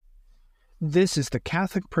This is the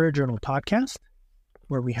Catholic Prayer Journal podcast,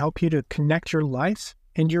 where we help you to connect your life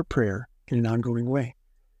and your prayer in an ongoing way.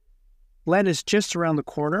 Lent is just around the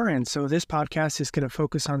corner, and so this podcast is going to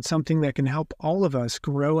focus on something that can help all of us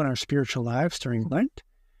grow in our spiritual lives during Lent.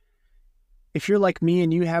 If you're like me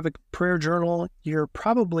and you have a prayer journal, you're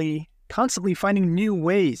probably constantly finding new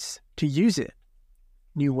ways to use it,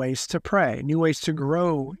 new ways to pray, new ways to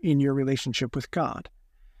grow in your relationship with God.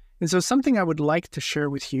 And so something I would like to share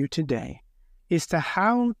with you today is to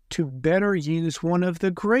how to better use one of the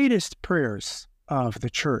greatest prayers of the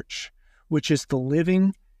Church, which is the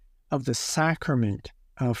living of the sacrament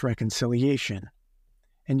of reconciliation.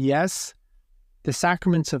 And yes, the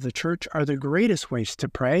sacraments of the Church are the greatest ways to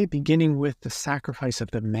pray, beginning with the sacrifice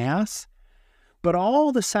of the Mass, but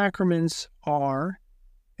all the sacraments are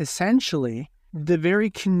essentially the very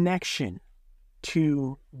connection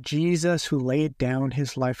to Jesus, who laid down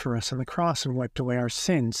his life for us on the cross and wiped away our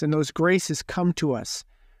sins. And those graces come to us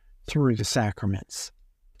through the sacraments.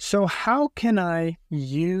 So how can I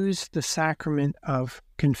use the sacrament of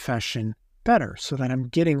confession better so that I'm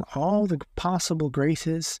getting all the possible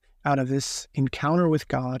graces out of this encounter with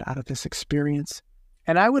God, out of this experience?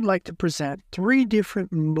 And I would like to present 3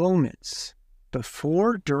 different moments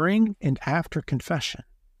before, during, and after confession.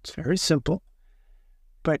 It's very simple,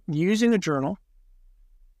 but using a journal,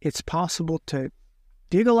 it's possible to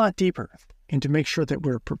dig a lot deeper and to make sure that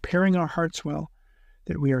we're preparing our hearts well,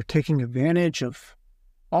 that we are taking advantage of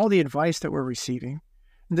all the advice that we're receiving,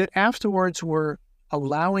 and that afterwards we're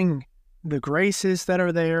allowing the graces that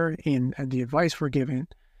are there and the advice we're given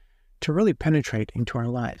to really penetrate into our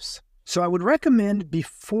lives. So I would recommend,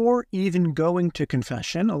 before even going to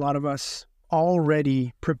confession, a lot of us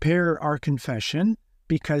already prepare our confession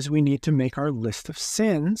because we need to make our list of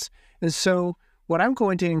sins. And so what I'm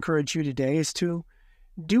going to encourage you today is to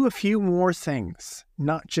do a few more things,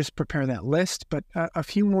 not just prepare that list, but a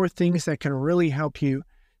few more things that can really help you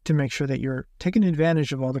to make sure that you're taking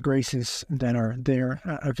advantage of all the graces that are there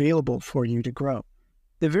available for you to grow.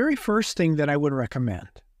 The very first thing that I would recommend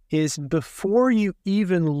is, before you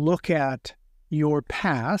even look at your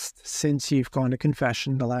past, since you've gone to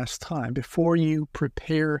confession the last time, before you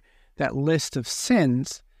prepare that list of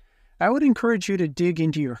sins, I would encourage you to dig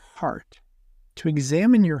into your heart, to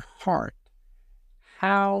examine your heart.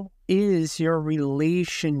 How is your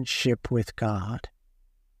relationship with God?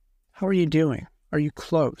 How are you doing? Are you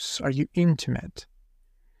close? Are you intimate?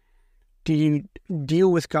 Do you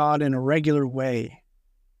deal with God in a regular way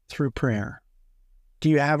through prayer? Do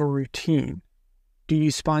you have a routine? Do you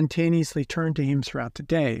spontaneously turn to him throughout the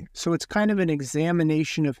day? So it's kind of an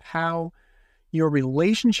examination of how your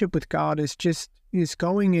relationship with God is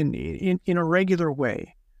going in a regular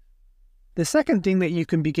way. The second thing that you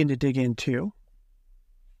can begin to dig into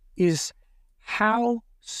is, how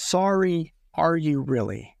sorry are you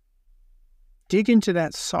really? Dig into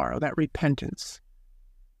that sorrow, that repentance.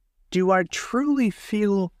 Do I truly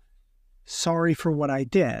feel sorry for what I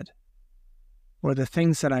did or the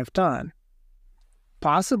things that I've done?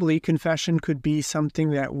 Possibly confession could be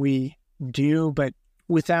something that we do, but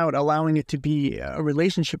without allowing it to be a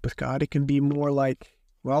relationship with God. It can be more like,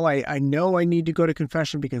 well, I know I need to go to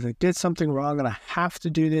confession because I did something wrong and I have to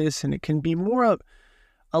do this. And it can be more of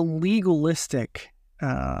a legalistic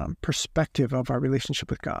perspective of our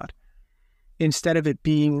relationship with God, instead of it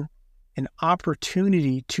being an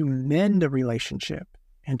opportunity to mend a relationship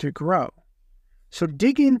and to grow. So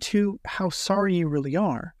dig into how sorry you really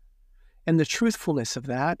are and the truthfulness of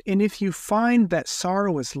that. And if you find that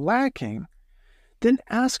sorrow is lacking, then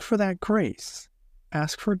ask for that grace.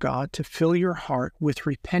 Ask for God to fill your heart with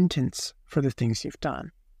repentance for the things you've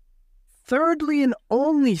done. Thirdly, and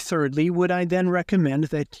only thirdly, would I then recommend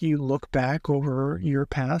that you look back over your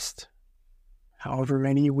past, however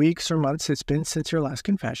many weeks or months it's been since your last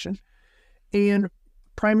confession, and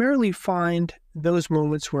primarily find those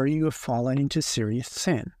moments where you have fallen into serious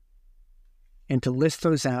sin, and to list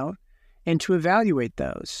those out and to evaluate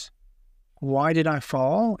those. Why did I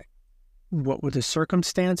fall? What were the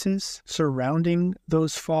circumstances surrounding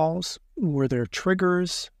those falls? Were there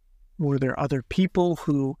triggers? Were there other people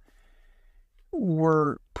who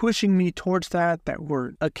were pushing me towards that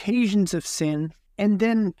were occasions of sin? And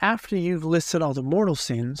then after you've listed all the mortal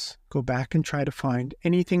sins, go back and try to find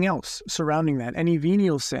anything else surrounding that, any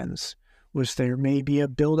venial sins. Was there maybe a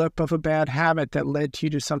buildup of a bad habit that led you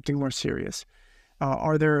to something more serious?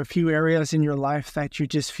 Are there a few areas in your life that you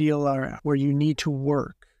just feel are where you need to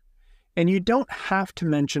work? And you don't have to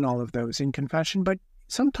mention all of those in confession, but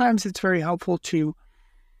sometimes it's very helpful to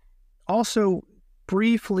also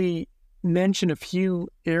briefly mention a few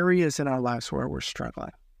areas in our lives where we're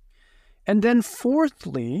struggling. And then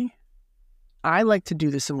fourthly, I like to do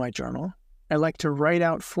this in my journal. I like to write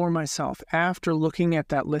out for myself after looking at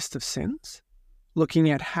that list of sins, looking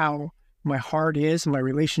at how my heart is and my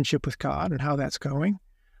relationship with God and how that's going.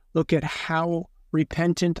 Look at how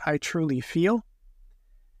repentant I truly feel.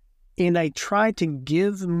 And I try to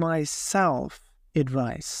give myself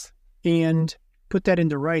advice and put that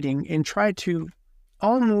into writing and try to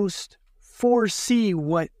almost foresee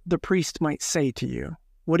what the priest might say to you.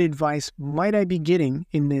 What advice might I be getting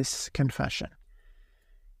in this confession?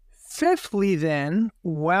 Fifthly, then,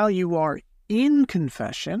 while you are in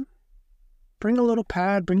confession, bring a little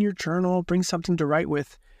pad, bring your journal, bring something to write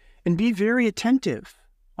with, and be very attentive.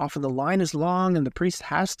 Often the line is long and the priest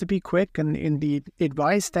has to be quick, and the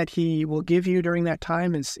advice that he will give you during that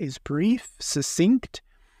time is brief, succinct.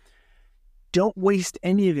 Don't waste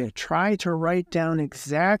any of it. Try to write down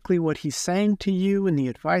exactly what he's saying to you and the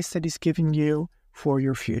advice that he's giving you for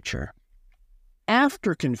your future.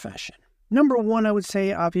 After confession, number one, I would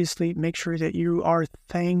say, obviously, make sure that you are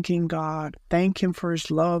thanking God. Thank him for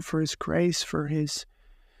his love, for his grace, for his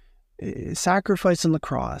sacrifice on the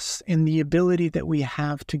cross, and the ability that we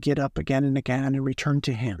have to get up again and again and return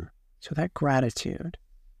to him. So that gratitude.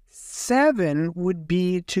 7 would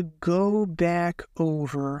be to go back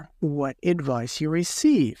over what advice you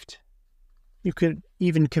received. You could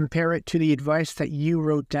even compare it to the advice that you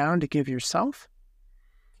wrote down to give yourself.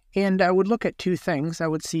 And I would look at 2 things. I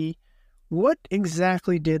would see, what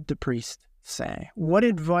exactly did the priest say? What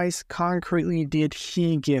advice concretely did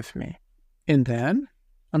he give me? And then,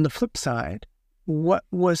 on the flip side, what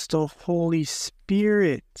was the Holy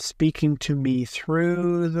Spirit speaking to me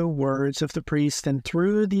through the words of the priest and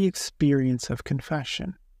through the experience of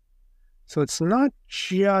confession? So it's not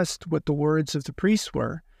just what the words of the priest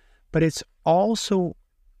were, but it's also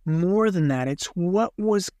more than that. It's what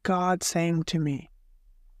was God saying to me?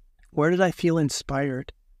 Where did I feel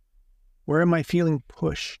inspired? Where am I feeling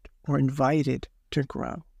pushed or invited to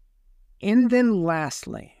grow? And then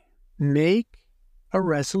lastly, make a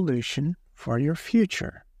resolution for your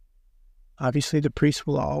future. Obviously, the priest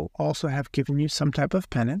will also have given you some type of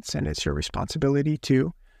penance, and it's your responsibility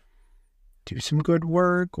to do some good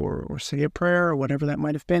work or say a prayer or whatever that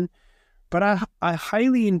might have been. But I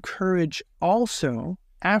highly encourage also,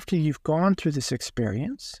 after you've gone through this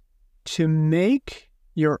experience, to make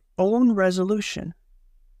your own resolution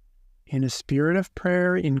in a spirit of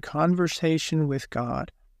prayer, in conversation with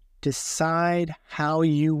God. Decide how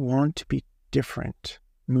you want to be different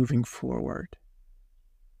moving forward.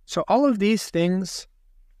 So all of these things,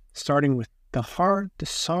 starting with the heart, the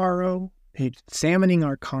sorrow, examining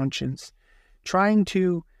our conscience, trying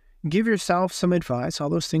to give yourself some advice, all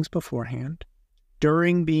those things beforehand,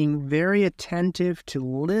 during being very attentive to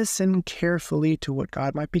listen carefully to what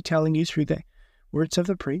God might be telling you through the words of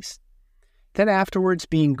the priest, then afterwards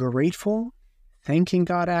being grateful, thanking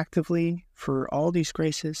God actively for all these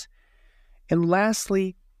graces, and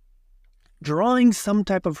lastly, drawing some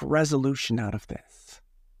type of resolution out of this.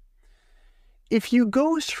 If you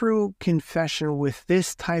go through confession with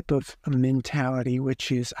this type of mentality,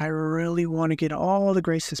 which is, I really want to get all the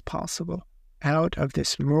graces possible out of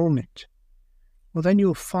this moment, well, then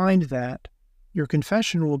you'll find that your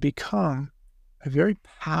confession will become a very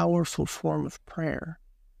powerful form of prayer.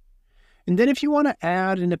 And then if you want to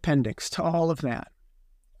add an appendix to all of that,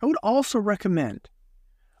 I would also recommend,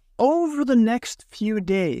 over the next few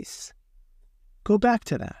days, go back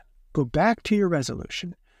to that. Go back to your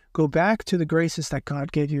resolution. Go back to the graces that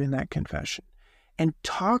God gave you in that confession and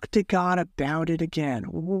talk to God about it again.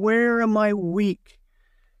 Where am I weak?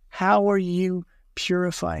 How are you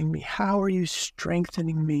purifying me? How are you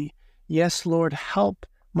strengthening me? Yes, Lord, help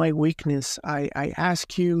my weakness. I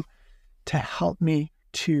ask you to help me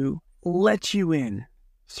to let you in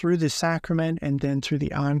through the sacrament and then through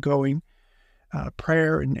the ongoing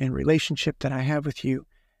prayer and relationship that I have with you.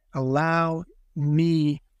 Allow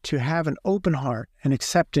me to have an open heart and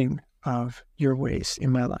accepting of your ways in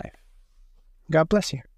my life. God bless you.